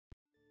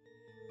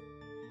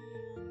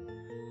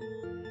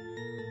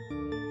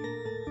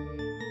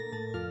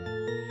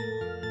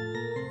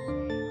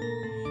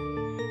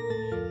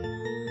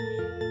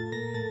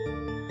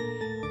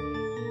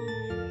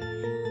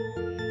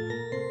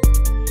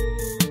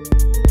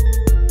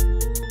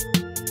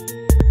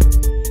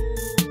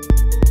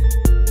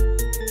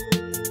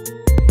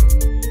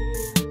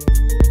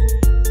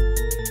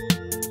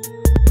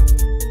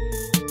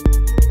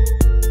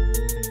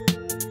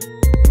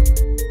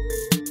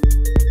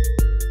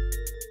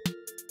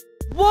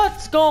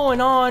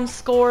going on,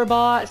 score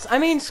bots? I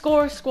mean,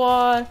 score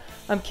squad.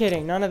 I'm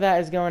kidding. None of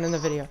that is going in the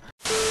video.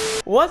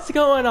 What's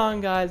going on,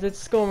 guys?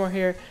 It's Skolmore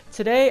here.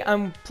 Today,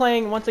 I'm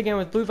playing once again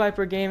with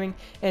BlueViper Gaming,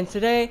 and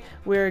today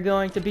we're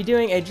going to be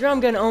doing a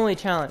drum gun only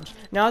challenge.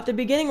 Now, at the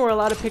beginning, we're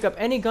allowed to pick up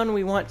any gun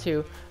we want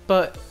to,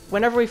 but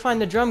whenever we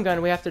find the drum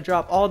gun, we have to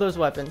drop all those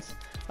weapons.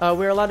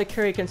 We're allowed to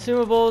carry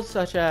consumables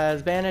such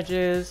as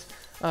bandages,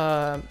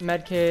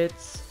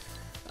 medkits,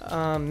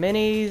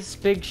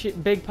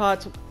 minis, big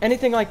pots,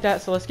 anything like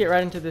that. So let's get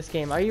right into this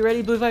game. Are you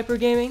ready, BlueViper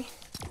Gaming?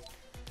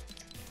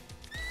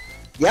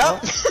 Yep.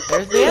 Well,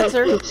 there's the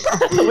answer.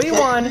 We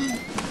won.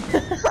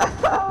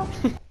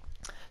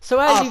 So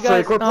as you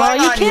guys, are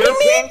you kidding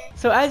me?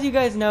 So as you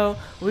guys know,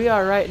 we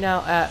are right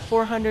now at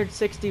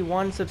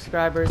 461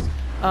 subscribers.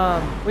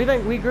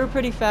 We grew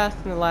pretty fast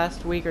in the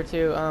last week or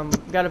two.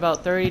 Got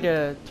about 30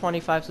 to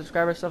 25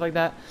 subscribers, stuff like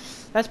that.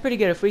 That's pretty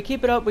good. If we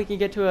keep it up, we can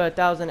get to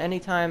 1,000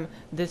 anytime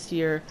this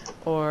year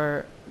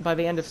or by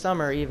the end of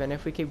summer, even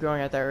if we keep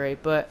growing at that rate.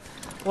 But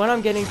what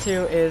I'm getting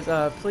to is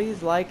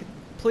please like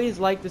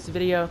this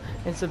video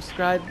and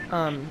subscribe,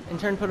 and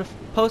turn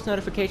post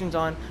notifications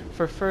on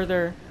for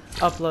further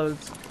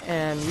uploads,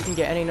 and you can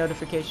get any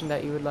notification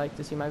that you would like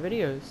to see my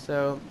videos.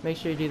 So make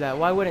sure you do that.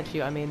 Why wouldn't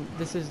you? I mean,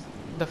 this is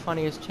the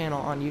funniest channel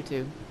on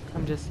YouTube.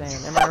 I'm just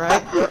saying. Am I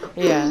right?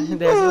 Yeah,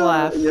 there's a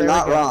laugh. You're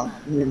not wrong.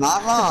 You're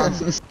not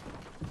wrong.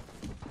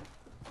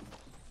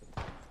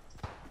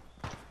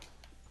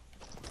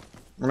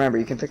 Remember,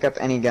 you can pick up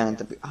any gun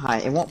at the high.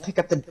 It won't pick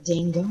up the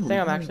dang gun. I think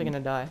I'm actually gonna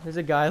die. There's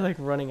a guy like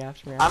running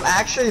after me. I'm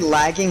actually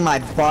lagging my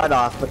butt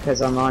off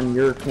because I'm on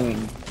your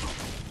team.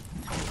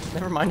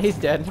 Never mind, he's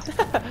dead.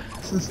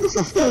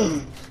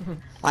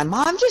 My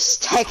mom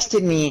just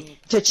texted me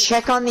to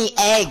check on the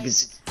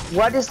eggs.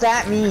 What does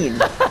that mean?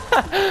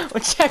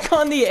 Well, check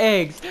on the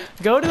eggs.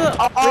 Go to the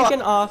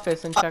freaking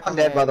office and check on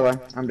the eggs. I'm dead, by the way.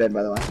 I'm dead,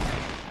 by the way.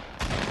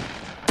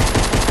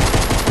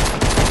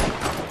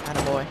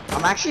 Boy.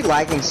 I'm actually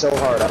lagging so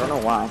hard, I don't know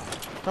why.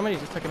 Somebody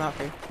just took him out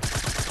for you.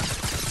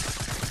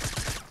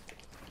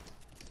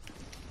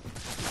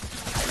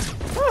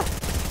 Ah!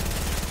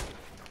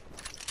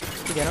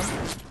 Did you get him?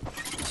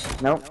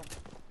 Nope.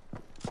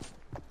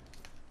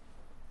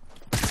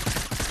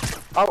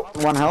 Oh,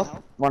 one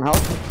health. One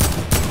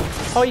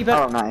health. Oh, you bet.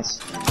 Oh,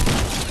 nice.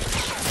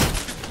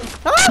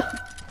 Ah!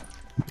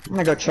 I'm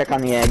gonna go check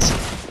on the eggs.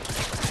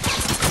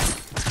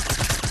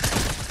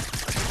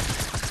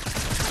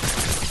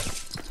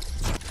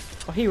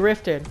 Oh, he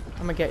rifted.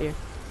 I'm gonna get you.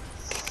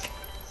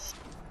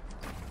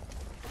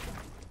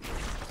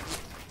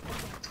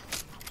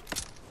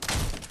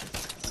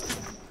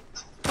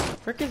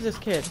 Frick is this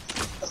kid?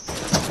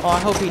 Oh, I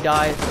hope he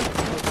dies.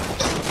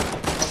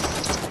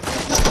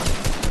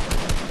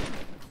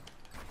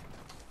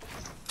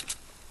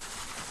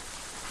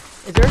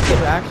 Is there a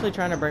kid actually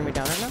trying to bring me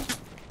down right now?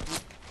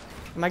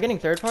 Am I getting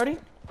third party?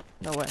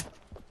 No way.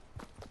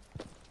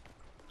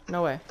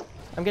 No way.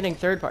 I'm getting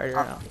third party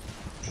right now.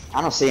 I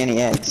don't see any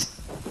eggs.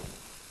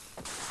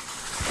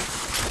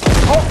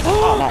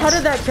 Oh, nice. How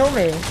did that kill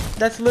me?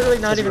 That's literally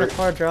not even a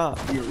far drop.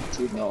 You're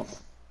too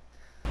health.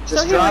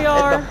 So here we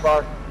are.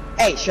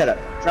 Hey, shut up.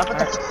 Drop it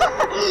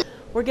the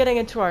We're getting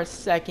into our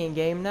second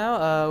game now.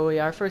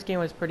 Our first game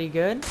was pretty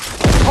good.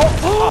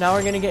 Now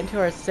we're gonna get into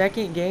our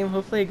second game.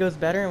 Hopefully it goes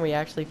better and we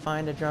actually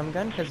find a drum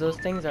gun, because those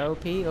things are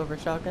OP over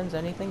shotguns,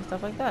 anything,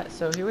 stuff like that.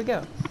 So here we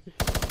go.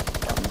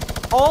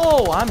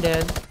 Oh, I'm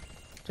dead.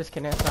 Just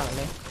kidding, it's not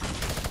me.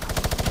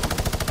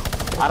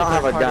 I don't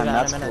have a gun,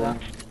 that's cool.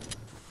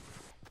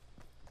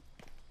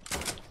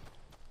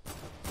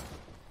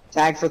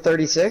 Tag for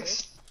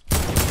 36.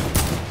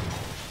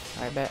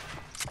 I bet.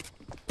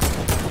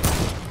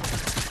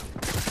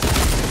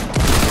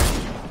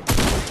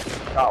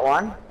 Got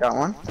one. Got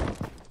one.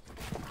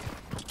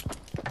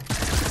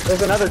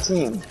 There's another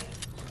team.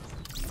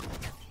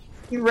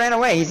 He ran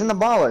away. He's in the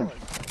baller.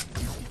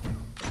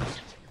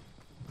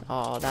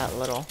 Oh, that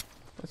little.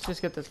 Let's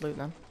just get this loot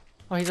then.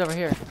 Oh, he's over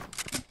here.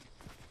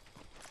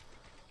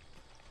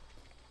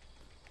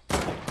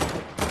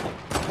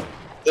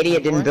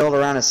 Idiot didn't build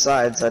around his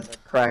sides. That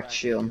cracked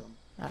shield.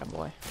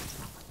 Attaboy.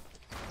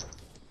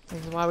 This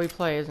is why we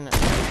play, isn't it?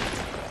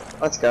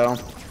 Let's go.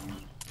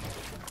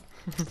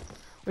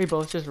 We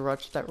both just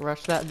rushed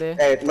that day.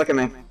 Hey, look at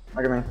me.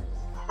 Look at me.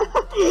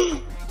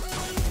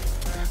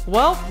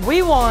 Well,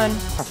 we won.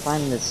 I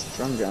find this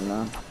drum gun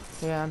though.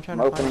 Yeah, I'm trying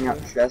I'm to opening find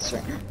up chests.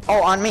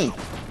 Oh, on me.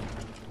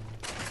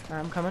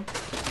 Alright, I'm coming.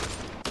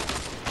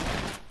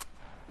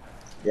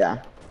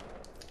 Yeah.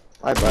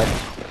 Bye, bud.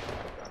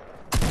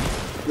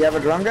 You have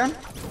a drum gun?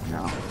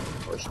 No,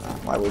 of course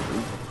not. Why would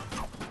you?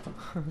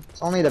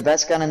 It's only the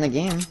best gun in the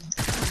game.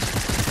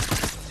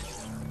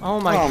 Oh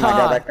my god. Oh my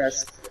god,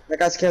 that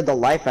guy scared the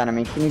life out of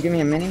me. Can you give me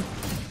a mini?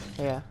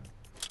 Yeah.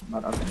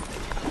 Not okay.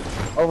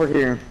 Over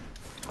here.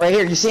 Right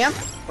here, you see him?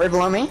 Right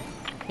below me?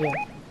 Yeah.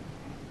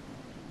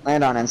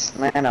 Land on him.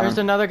 Land on him. There's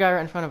another guy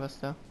right in front of us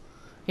though.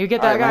 You get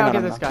that guy, I'll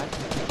get this guy.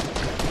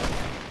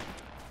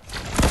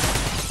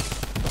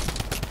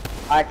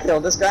 I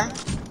killed this guy.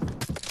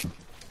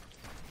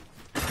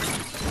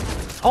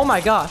 Oh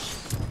my gosh.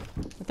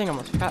 thing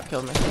almost trap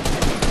killed me.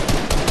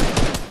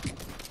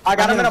 I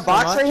got him in a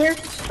box right here.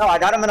 No, I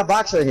got him in a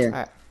box right here.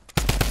 Alright.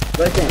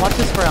 Right there. Watch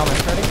this for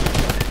elements. Ready?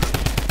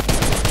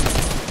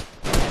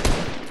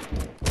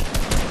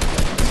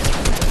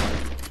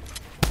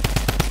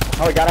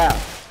 Oh, he got out.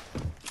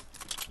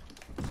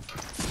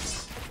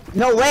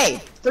 No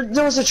way!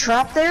 There was a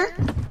trap there?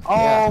 Oh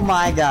Yeah.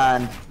 my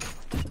god.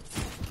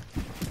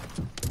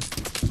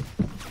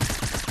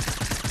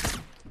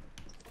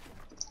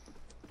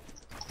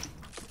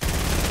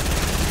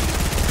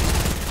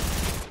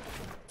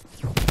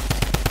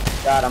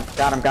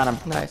 Got him.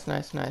 Nice.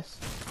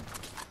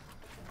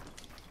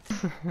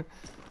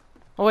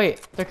 Oh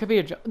wait, there could be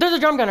a there's a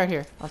drum gun right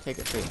here. I'll take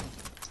it for you.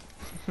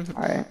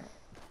 Alright.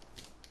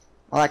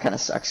 Well, that kind of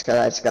sucks, because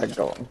I just got a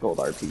gold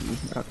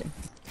RPG. Okay.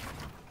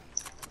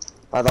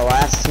 By the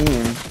last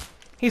team.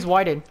 He's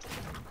whited.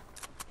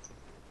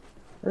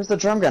 Where's the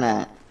drum gun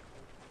at?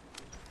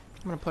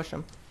 I'm gonna push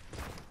him.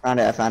 Found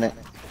it, I found it.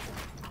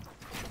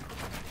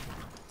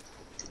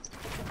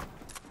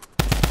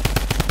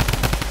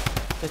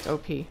 It's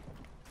OP.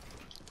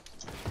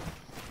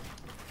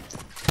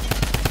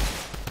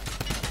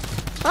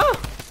 Oh!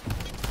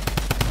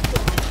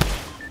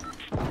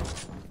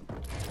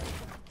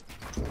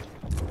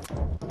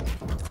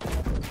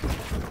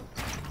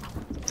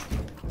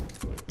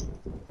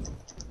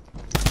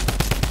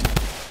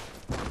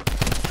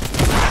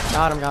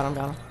 Got him.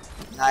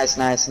 Nice.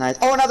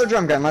 Oh, another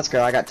drum gun. Let's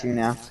go. I got 2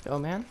 now. Let's go,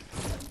 man.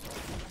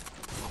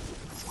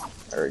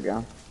 There we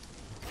go.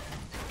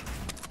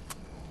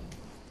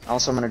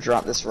 Also, I'm gonna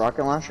drop this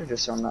rocket launcher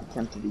just so I'm not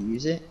tempted to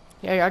use it.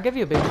 Yeah, I'll give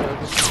you a big show.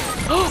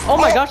 Oh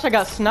my gosh, I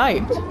got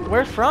sniped.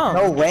 Where from?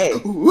 No way.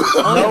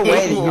 No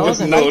way. That you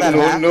just let that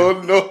happen.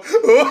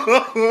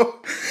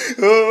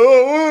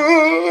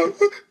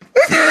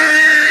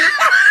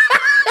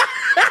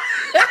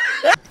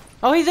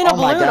 Oh, he's in a Oh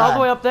my balloon all the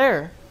God. way up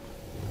there.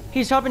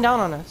 He's chopping down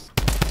on us.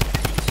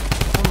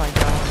 Oh my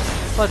god.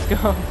 Let's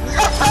go.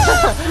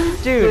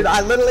 Dude,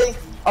 I literally...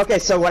 Okay,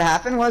 so what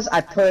happened was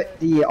I put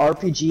the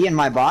RPG in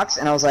my box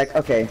and I was like,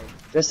 okay,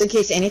 just in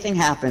case anything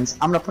happens,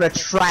 I'm gonna put a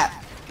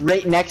trap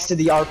right next to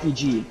the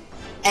RPG.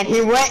 And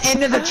he went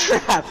into the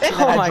trap.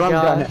 Oh my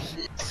gosh.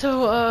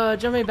 So,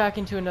 jumping back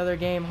into another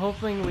game,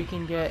 hoping we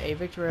can get a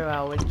victory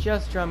royale with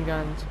just drum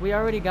guns. We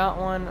already got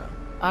one.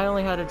 I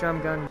only had a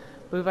drum gun.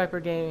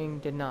 BlueViper Gaming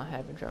did not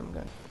have a drum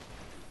gun.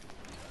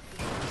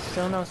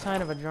 Still no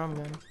sign of a drum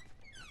gun.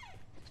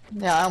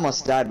 Yeah, I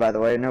almost died, by the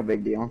way. No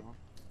big deal.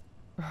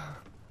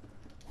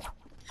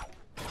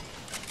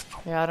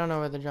 Yeah, I don't know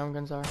where the drum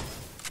guns are.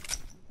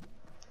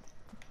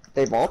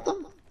 They vault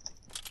them?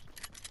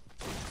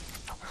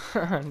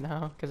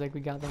 No, because like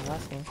we got them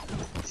last game.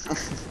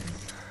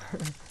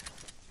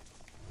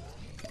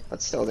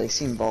 But still, they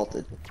seem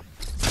vaulted.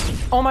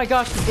 Oh my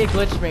gosh, it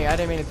glitched me. I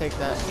didn't mean to take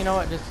that. You know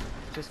what?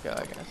 Just go,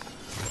 I guess.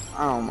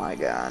 Oh my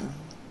god.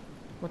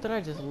 What did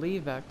I just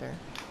leave back there?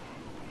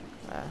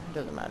 It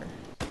doesn't matter.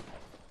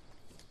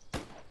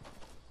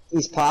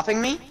 He's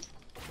popping me?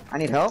 I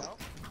need help.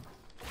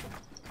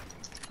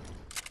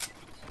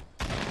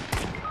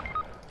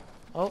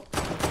 Oh.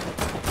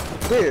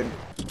 Dude.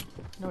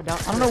 No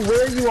doubt. I don't know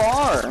where you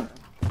are.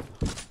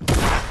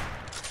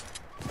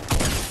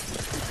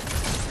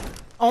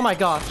 Oh my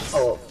gosh.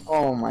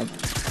 Oh my.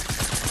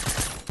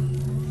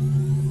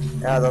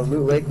 Yeah, the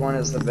Loot Lake one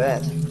is the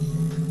best.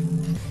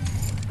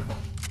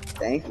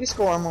 Thank you,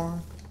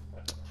 Scoremore.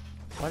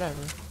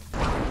 Whatever.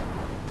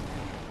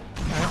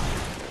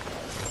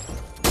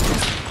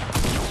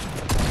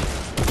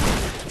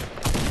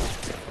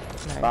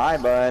 Nice. Bye,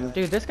 bud.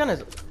 Dude, this gun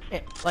is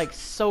like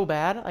so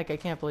bad. Like I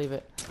can't believe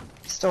it.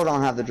 Still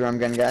don't have the drum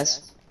gun,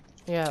 guys.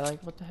 Yeah,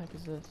 like what the heck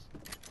is this?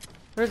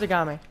 Where's the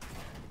Game?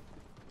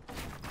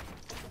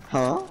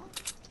 Huh?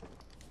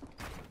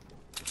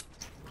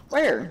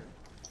 Where?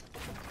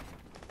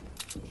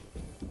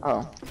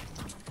 Oh.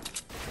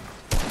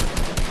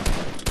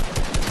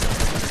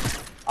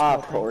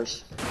 Of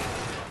course.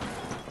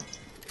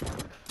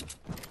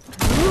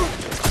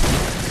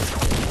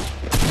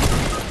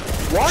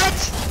 What?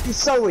 He's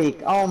so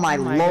weak. Oh my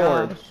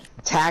lord. gosh.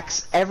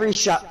 Tax every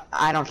shot.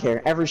 I don't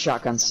care. Every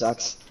shotgun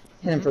sucks.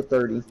 Hit him for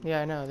 30.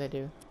 Yeah, I know they do.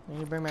 You need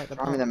to bring back the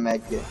Throw me the pump.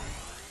 med kit.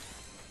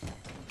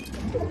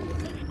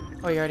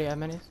 Oh, you already have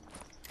minis?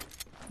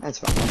 That's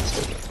fine. Let's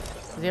take it.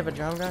 Does he have a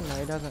drum gun? No,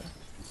 he doesn't.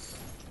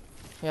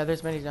 Yeah,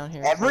 there's minis down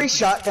here. Every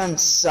shotgun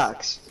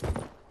sucks.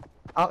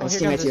 Oh, his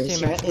here teammate's comes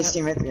here. his His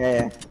teammate. teammate.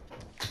 Yeah.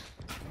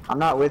 I'm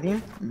not with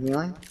you. I'm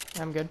healing.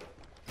 I'm good.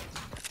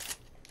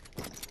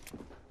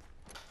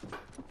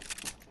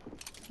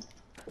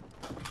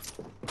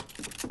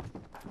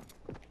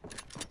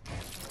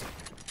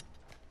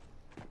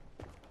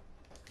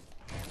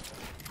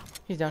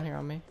 He's down here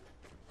on me.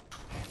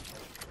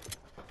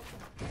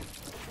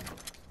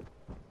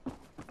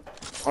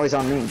 Oh, he's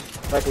on me.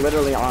 Like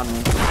literally on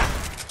me.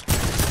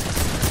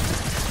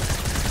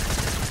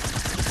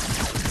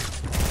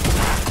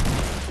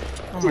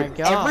 Oh my Dude,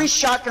 god. every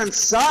shotgun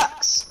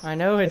sucks. I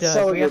know it It's does.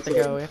 so We have to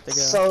irritating. go. We have to go.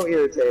 So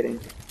irritating.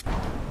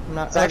 I'm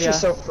not. It's actually yeah.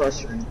 so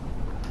frustrating.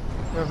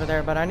 You're over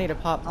there, but I need to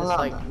pop this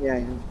like.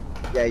 Yeah,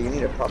 yeah, you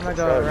need to pop. I'm gonna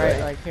go right,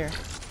 like here.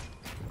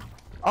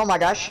 Oh my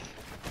gosh.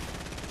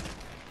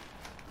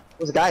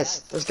 There's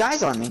guys. There's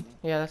guys on me.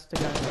 Yeah, that's the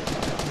guy.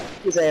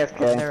 He's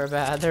AFK. They were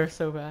bad. They were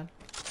so bad.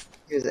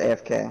 He was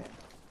AFK.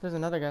 There's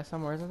another guy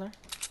somewhere, isn't there?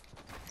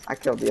 I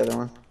killed the other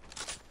one.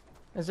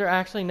 Is there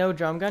actually no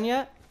drum gun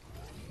yet?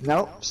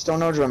 Nope, still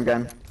no drum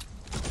gun.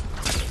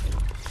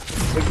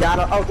 We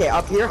gotta. Okay,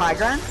 up here, high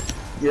ground.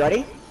 You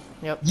ready?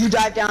 Yep. You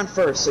dive down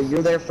first, so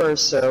you're there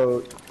first,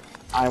 so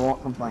I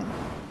won't complain.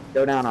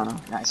 Go down on him.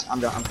 Nice. I'm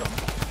done. I'm done.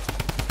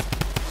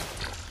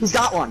 He's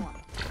got one.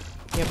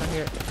 Yep, I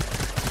hear it.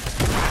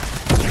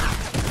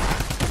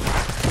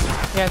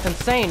 Yeah, it's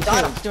insane too.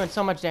 It's doing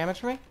so much damage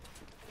for me.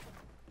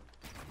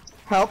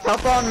 Help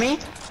on me.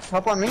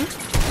 Help on me.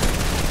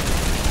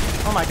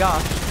 Oh my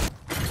gosh.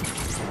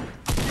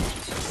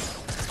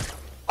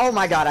 Oh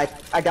my god,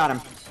 I got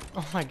him.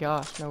 Oh my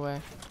gosh, no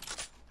way.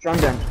 Drum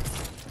gun.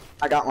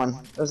 I got one.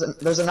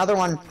 There's another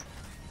one.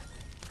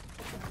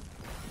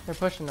 They're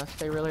pushing us.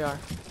 They really are.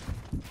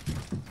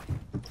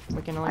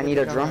 We can only I need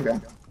a drum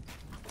gun.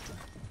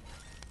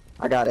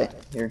 I got it.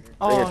 Here.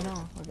 Oh right here.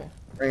 no. Okay.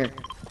 Right here.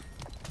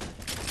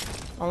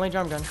 Only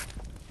drum gun.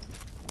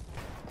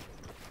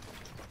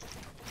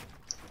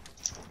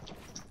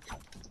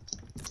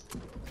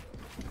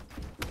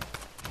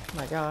 Oh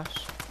my gosh.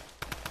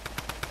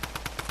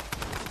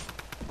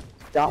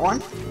 Got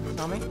one.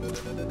 Saw me? Come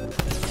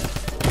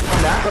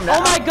down, come down.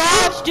 Oh my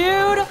gosh,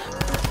 dude!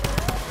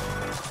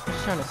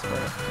 He's trying to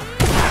square.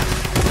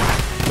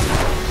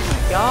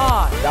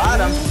 God. Got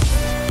him.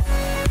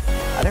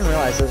 I didn't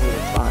realize those were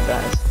the spawn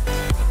guys.